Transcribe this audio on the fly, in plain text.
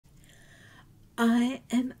I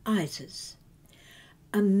am Isis,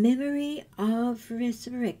 a memory of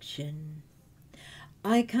resurrection.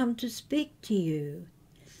 I come to speak to you,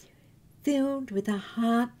 filled with a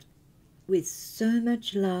heart with so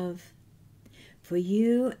much love for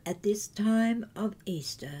you at this time of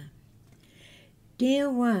Easter. Dear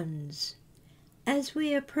ones, as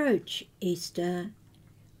we approach Easter,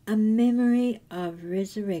 a memory of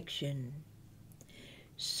resurrection,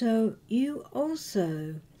 so you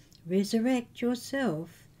also resurrect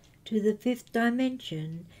yourself to the fifth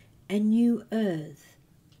dimension and new earth.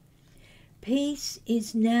 Peace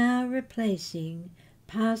is now replacing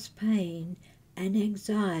past pain and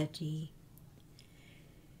anxiety.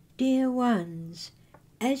 Dear ones,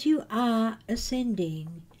 as you are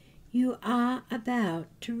ascending, you are about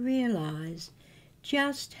to realize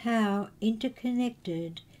just how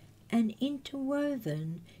interconnected and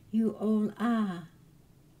interwoven you all are.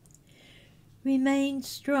 Remain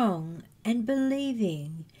strong and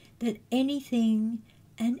believing that anything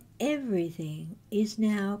and everything is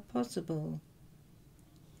now possible.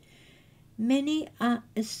 Many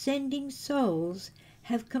ascending souls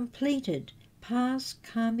have completed past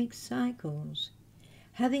karmic cycles,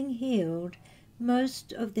 having healed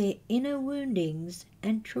most of their inner woundings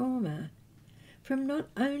and trauma from not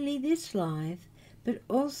only this life, but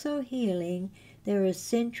also healing their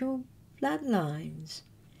essential bloodlines.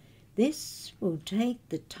 This will take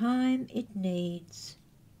the time it needs.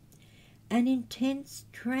 An intense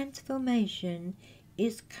transformation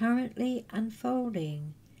is currently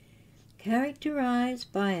unfolding,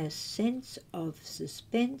 characterized by a sense of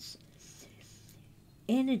suspense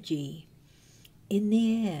energy in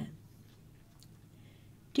the air.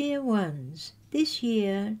 Dear ones, this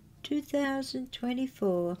year,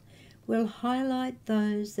 2024, will highlight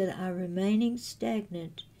those that are remaining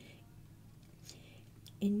stagnant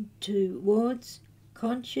towards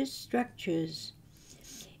conscious structures.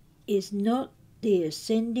 Is not the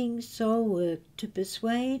ascending soul work to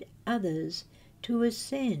persuade others to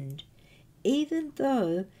ascend, even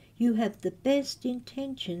though you have the best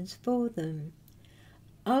intentions for them,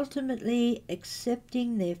 ultimately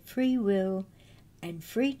accepting their free will and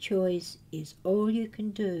free choice is all you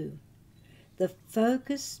can do. The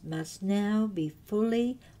focus must now be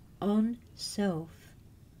fully on self.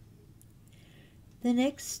 The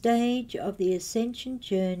next stage of the ascension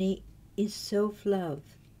journey is self-love.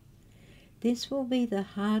 This will be the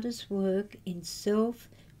hardest work in self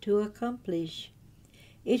to accomplish.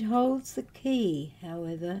 It holds the key,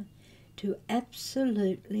 however, to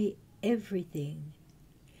absolutely everything.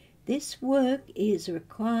 This work is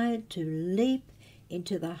required to leap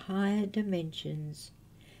into the higher dimensions.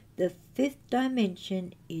 The fifth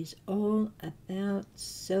dimension is all about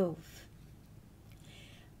self.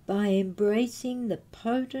 By embracing the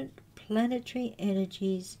potent planetary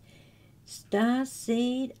energies,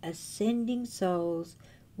 starseed ascending souls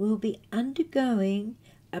will be undergoing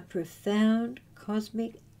a profound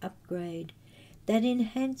cosmic upgrade that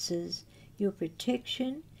enhances your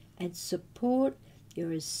protection and support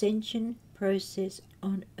your ascension process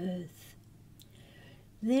on Earth.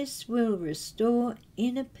 This will restore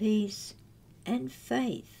inner peace and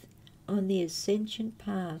faith on the ascension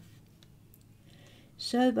path.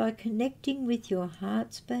 So by connecting with your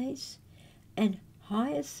heart space and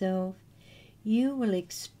higher self, you will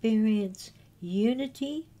experience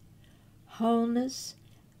unity, wholeness,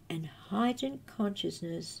 and heightened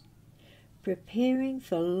consciousness, preparing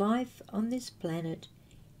for life on this planet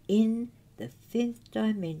in the fifth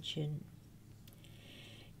dimension.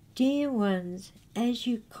 Dear ones, as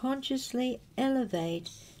you consciously elevate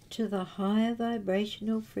to the higher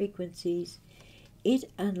vibrational frequencies, it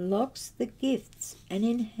unlocks the gifts and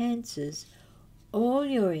enhances all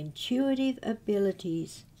your intuitive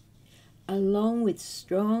abilities, along with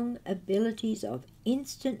strong abilities of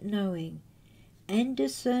instant knowing and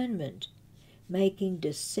discernment, making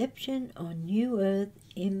deception on New Earth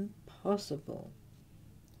impossible.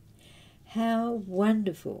 How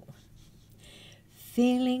wonderful!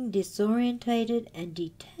 Feeling disorientated and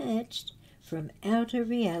detached from outer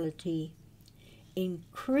reality,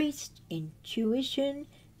 increased intuition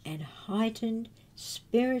and heightened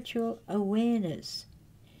spiritual awareness.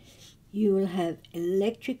 You will have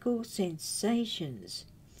electrical sensations,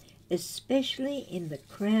 especially in the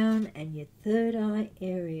crown and your third eye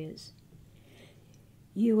areas.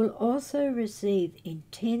 You will also receive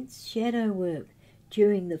intense shadow work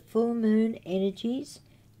during the full moon energies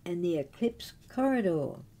and the eclipse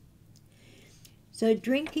corridor. So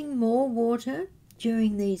drinking more water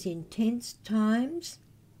during these intense times,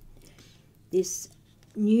 this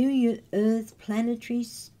new Earth planetary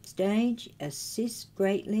stage assists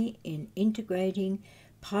greatly in integrating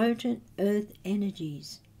potent earth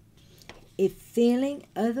energies. If feeling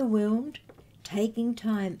overwhelmed, taking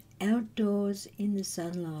time outdoors in the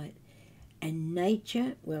sunlight and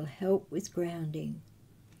nature will help with grounding,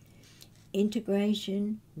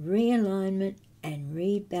 integration, realignment and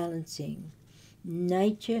rebalancing.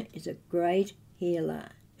 Nature is a great healer.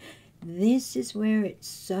 This is where it's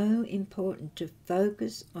so important to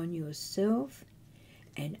focus on yourself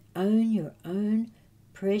and own your own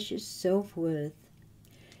precious self-worth.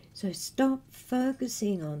 So stop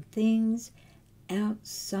focusing on things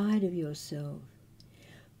outside of yourself.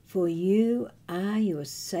 For you are your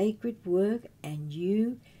sacred work and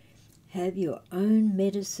you have your own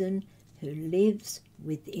medicine who lives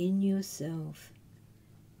within yourself.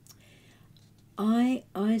 I,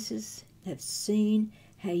 Isis, have seen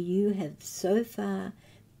how you have so far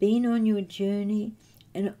been on your journey,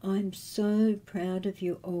 and I'm so proud of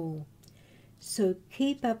you all. So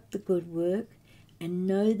keep up the good work and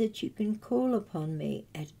know that you can call upon me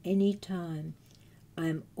at any time. I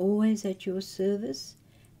am always at your service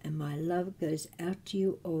and my love goes out to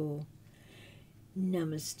you all.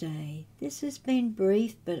 Namaste. This has been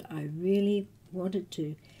brief, but I really wanted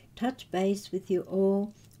to touch base with you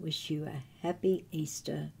all. Wish you a happy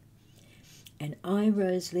Easter. And I,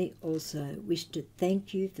 Rosalie, also wish to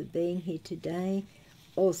thank you for being here today.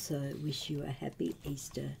 Also wish you a happy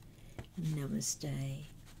Easter. Namaste.